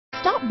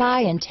Stop by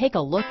and take a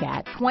look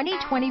at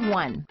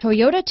 2021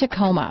 Toyota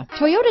Tacoma.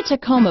 Toyota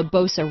Tacoma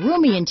boasts a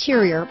roomy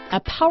interior, a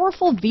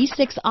powerful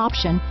V6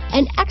 option,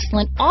 and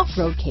excellent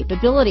off-road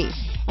capability,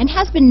 and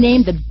has been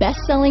named the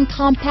best-selling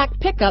compact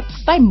pickup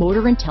by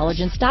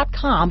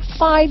MotorIntelligence.com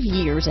 5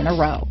 years in a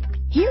row.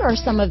 Here are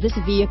some of this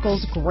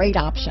vehicle's great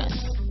options: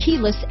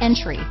 keyless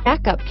entry,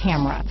 backup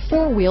camera,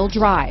 4-wheel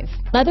drive,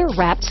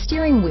 leather-wrapped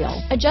steering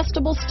wheel,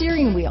 adjustable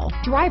steering wheel,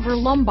 driver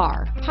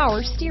lumbar,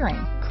 power steering,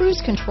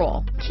 cruise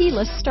control,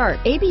 keyless start,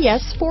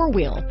 ABS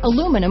 4-wheel,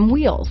 aluminum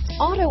wheels,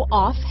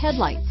 auto-off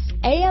headlights,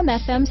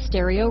 AM/FM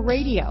stereo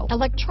radio,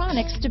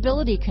 electronic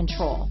stability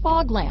control,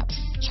 fog lamps,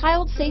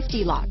 child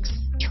safety locks,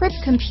 trip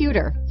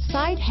computer,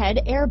 side head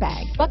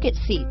airbag, bucket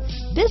seats.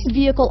 This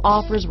vehicle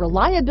offers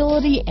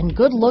reliability and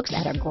good looks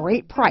at a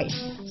great price.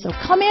 So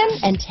come in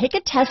and take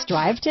a test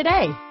drive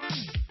today.